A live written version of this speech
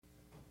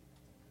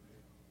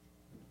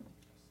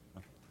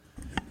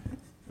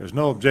There's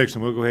no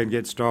objection. We'll go ahead and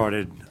get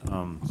started.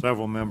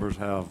 Several members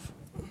have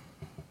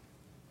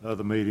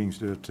other meetings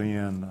to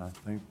attend. I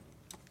think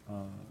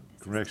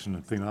Correction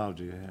and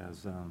Penology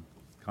has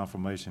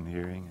confirmation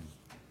hearing and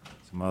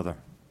some other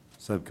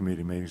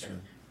subcommittee meetings.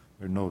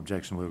 There's no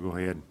objection. We'll go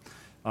ahead.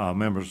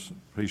 Members,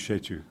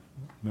 appreciate your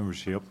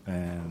membership,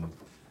 and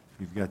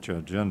you've got your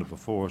agenda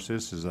before us.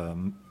 This is a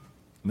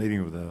meeting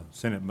of the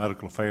Senate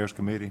Medical Affairs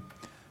Committee,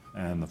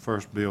 and the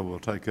first bill we'll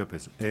take up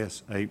is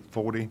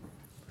S-840,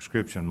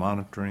 prescription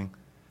monitoring.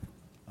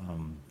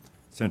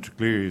 Senator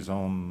Cleary is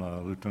on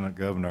Lieutenant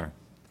Governor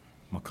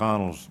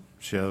McConnell's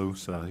show,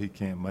 so he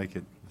can't make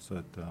it.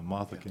 So,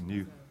 Martha, can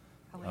you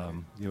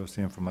give us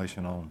the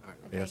information on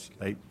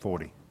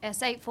S-840?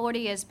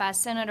 S-840 is by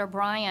Senator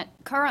Bryant.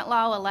 Current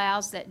law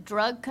allows that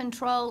drug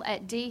control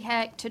at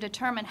DHEC to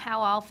determine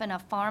how often a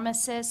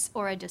pharmacist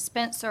or a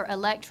dispenser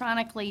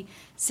electronically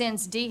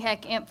sends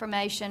DHEC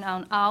information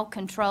on all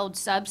controlled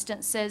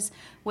substances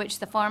which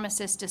the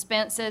pharmacist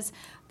dispenses.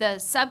 The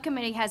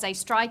subcommittee has a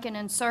strike and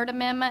insert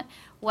amendment.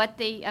 What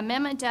the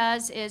amendment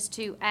does is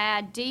to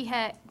add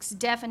DHEC's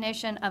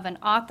definition of an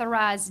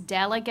authorized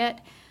delegate,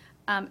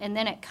 and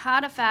then it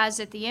codifies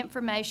that the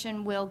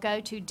information will go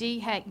to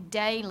DHEC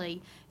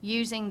daily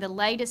using the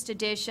latest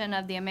edition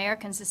of the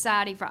American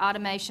Society for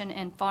Automation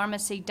and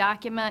Pharmacy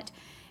document.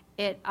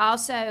 It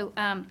also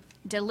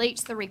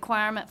deletes the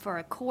requirement for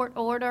a court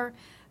order,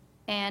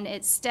 and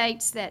it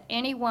states that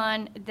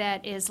anyone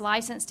that is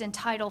licensed in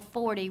Title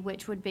 40,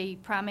 which would be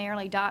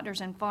primarily doctors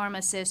and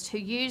pharmacists, who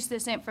use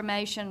this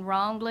information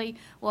wrongly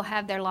will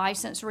have their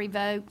license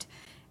revoked.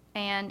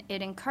 And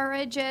it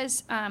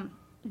encourages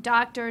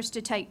doctors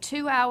to take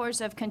 2 hours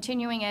of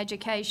continuing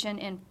education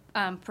in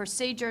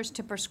procedures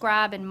to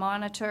prescribe and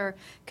monitor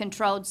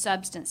controlled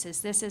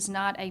substances. This is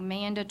not a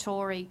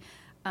mandatory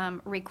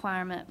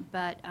requirement,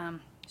 but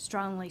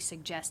strongly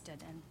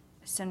suggested, and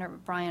Senator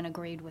Bryan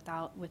agreed with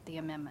the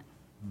amendment.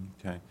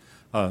 Okay.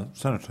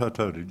 Senator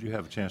Hutto, did you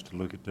have a chance to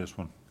look at this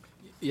one?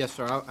 Yes,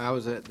 sir. I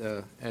was at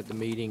the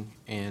meeting,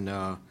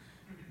 and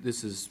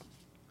this is,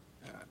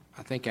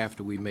 I think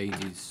after we made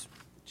these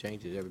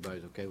changes,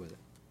 everybody's okay with it.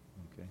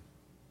 Okay.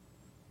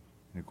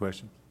 Any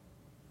questions?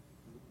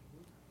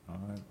 All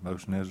right.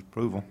 Motion is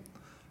approval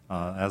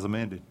as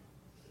amended.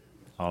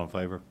 All in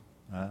favor?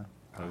 Aye.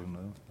 Opposed,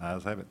 no.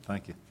 Ayes have it.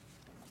 Thank you.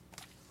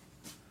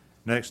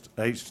 Next,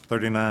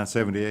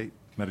 H-3978,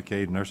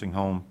 Medicaid nursing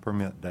home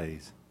permit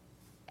days.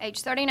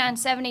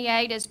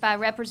 H-3978 is by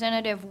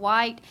Representative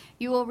White.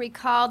 You will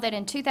recall that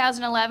in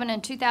 2011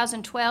 and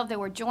 2012, there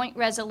were joint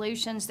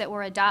resolutions that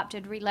were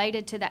adopted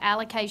related to the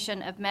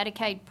allocation of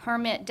Medicaid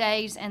permit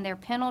days and their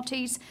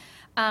penalties.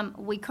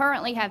 We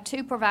currently have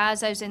two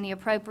provisos in the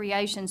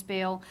appropriations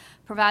bill,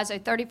 Proviso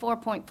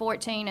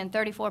 34.14 and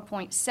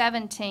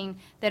 34.17,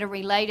 that are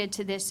related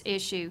to this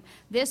issue.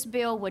 This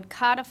bill would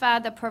codify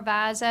the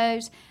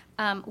provisos.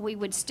 We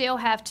would still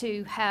have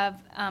to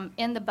have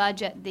in the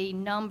budget the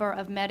number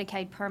of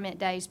Medicaid permit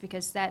days,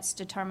 because that's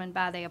determined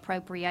by the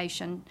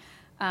appropriation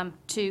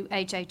to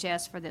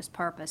HHS for this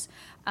purpose.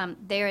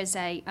 There is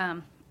a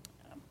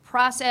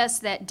process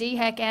that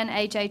DHEC and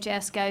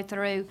HHS go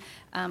through.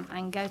 I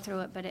can go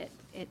through it, but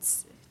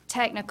it's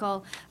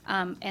technical,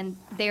 and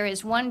there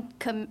is one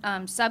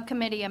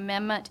subcommittee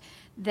amendment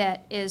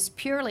that is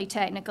purely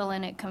technical,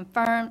 and it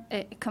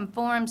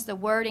conforms the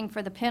wording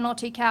for the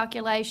penalty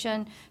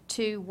calculation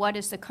to what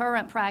is the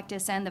current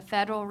practice and the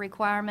federal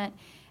requirement.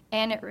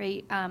 And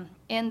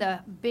in the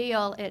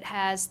bill, it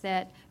has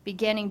that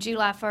beginning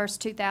July 1st,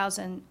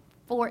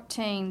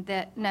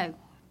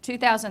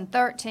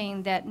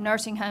 2013, that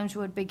nursing homes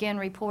would begin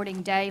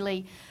reporting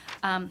daily.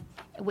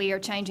 We are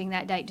changing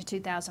that date to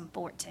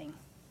 2014.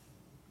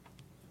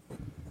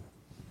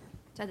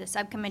 So the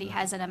subcommittee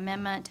has an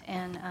amendment,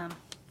 and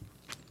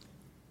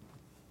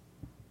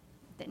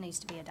that needs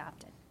to be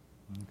adopted.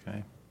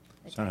 Okay.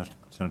 Senator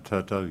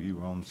Hutto, you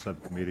were on the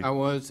subcommittee. I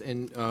was,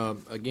 and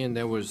again,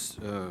 there was,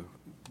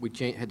 we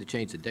had to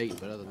change the date,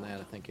 but other than that,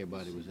 I think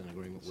everybody was in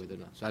agreement with it.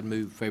 So I'd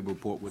move favorable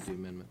report with the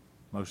amendment.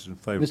 Motion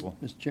favorable.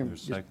 Mr. Chairman,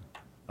 There's a second.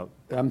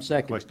 I'm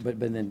second, Question. but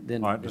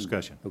then. All right,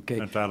 discussion. Okay.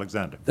 Senator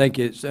Alexander. Thank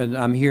you. And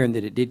I'm hearing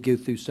that it did go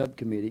through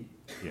subcommittee,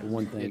 Yes. for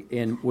one thing.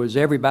 And was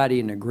everybody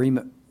in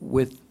agreement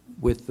with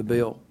the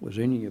bill? Was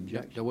there any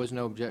objection? There was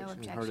no objection. Heard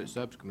objection. at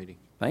subcommittee.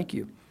 Thank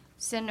you.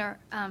 Senator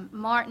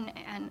Martin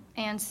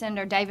and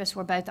Senator Davis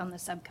were both on the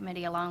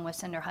subcommittee, along with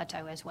Senator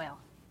Hutto as well.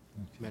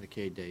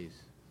 Medicaid days.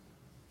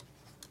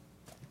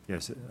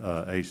 Yes,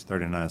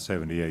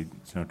 H-3978,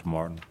 Senator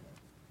Martin.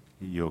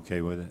 You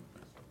okay with it?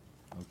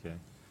 Okay.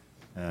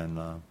 And,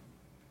 all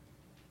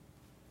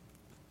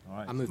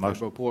right. I move Motion-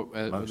 favorable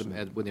report motion.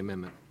 with the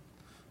amendment.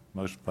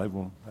 Motion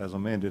favorable as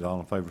amended. All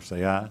in favor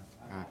say aye.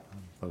 Aye.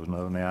 Opposed,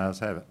 no, and the ayes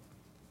have it.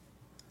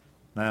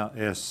 Now,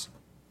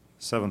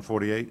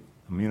 S-748,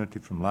 immunity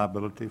from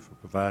liability for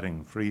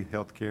providing free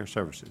health care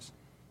services.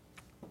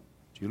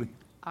 Julie?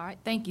 All right,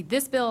 thank you.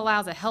 This bill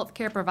allows a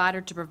healthcare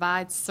provider to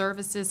provide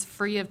services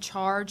free of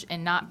charge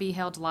and not be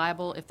held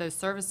liable if those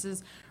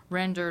services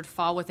rendered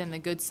fall within the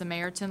Good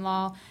Samaritan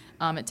law.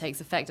 It takes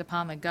effect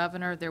upon the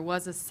governor. There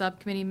was a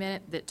subcommittee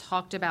minute that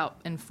talked about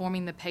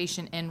informing the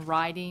patient in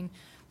writing,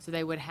 so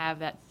they would have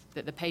that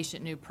the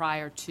patient knew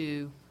prior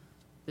to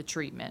the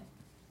treatment.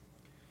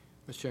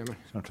 Mr. Chairman.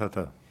 Senator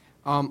Toto.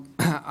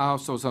 I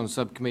also was on the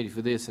subcommittee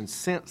for this, and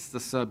since the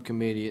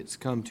subcommittee, it's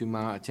come to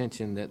my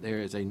attention that there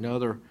is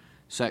another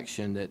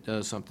section that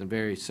does something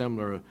very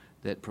similar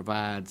that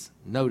provides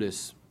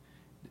notice,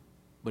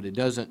 but it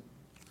doesn't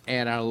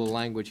add our little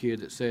language here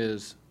that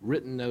says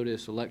written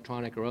notice,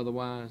 electronic or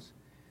otherwise.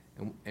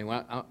 And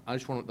I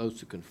just want those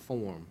to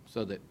conform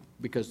so that,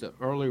 because the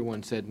earlier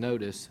one said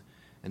notice,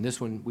 and this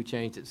one, we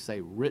changed it to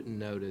say written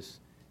notice.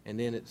 And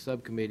then at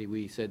subcommittee,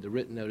 we said the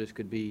written notice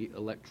could be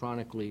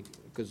electronically,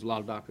 because a lot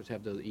of doctors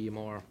have those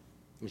EMR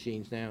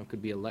machines now,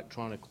 could be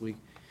electronically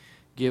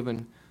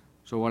given.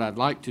 So what I'd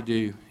like to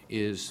do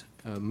is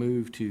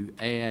move to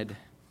add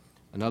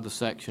another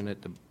section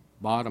at the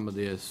bottom of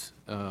this,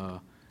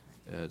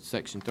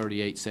 section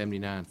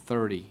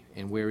 387930,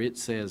 and where it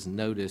says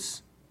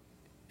notice,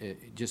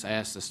 just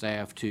ask the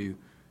staff to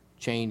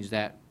change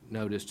that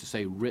notice to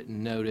say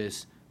written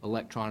notice,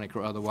 electronic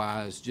or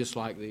otherwise, just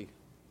like the,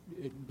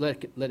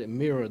 let it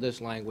mirror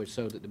this language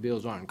so that the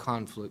bills aren't in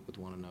conflict with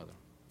one another.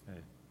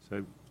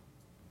 Okay.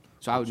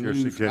 So I would Your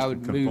move, I suggestion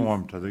would move,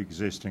 conform to the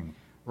existing.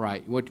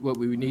 right, what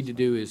we would need to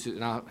do is,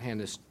 and I'll hand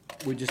this,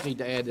 we just need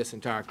to add this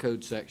entire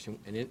code section,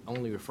 and it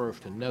only refers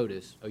to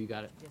notice. Oh, you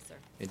got it? Yes, sir.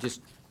 And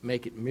just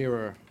make it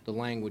mirror the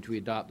language we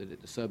adopted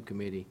at the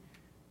subcommittee,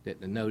 that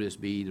the notice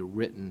be either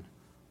written,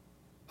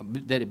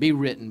 that it be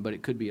written, but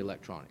it could be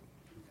electronic.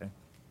 Okay.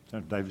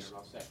 Senator Davis.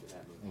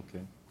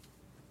 Okay.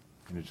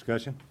 Any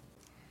discussion?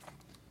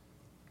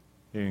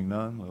 Hearing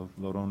none, we'll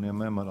vote on the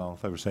amendment. All in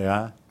favor say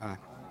aye. Aye.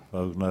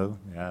 Opposed, no.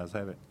 The ayes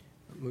have it.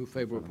 Move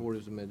favorable report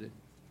as amended.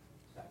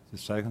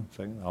 Just second.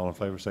 All in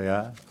favor say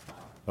aye.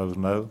 Opposed,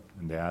 no.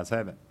 And the ayes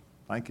have it.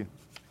 Thank you.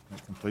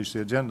 That completes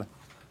the agenda.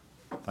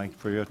 Thank you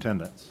for your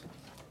attendance.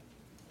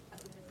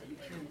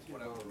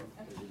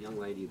 There's a young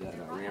lady that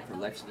ran for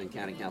Lexington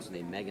County Council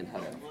named Megan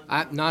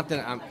Hutto. Not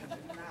that I'm,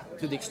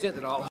 to the extent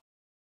that all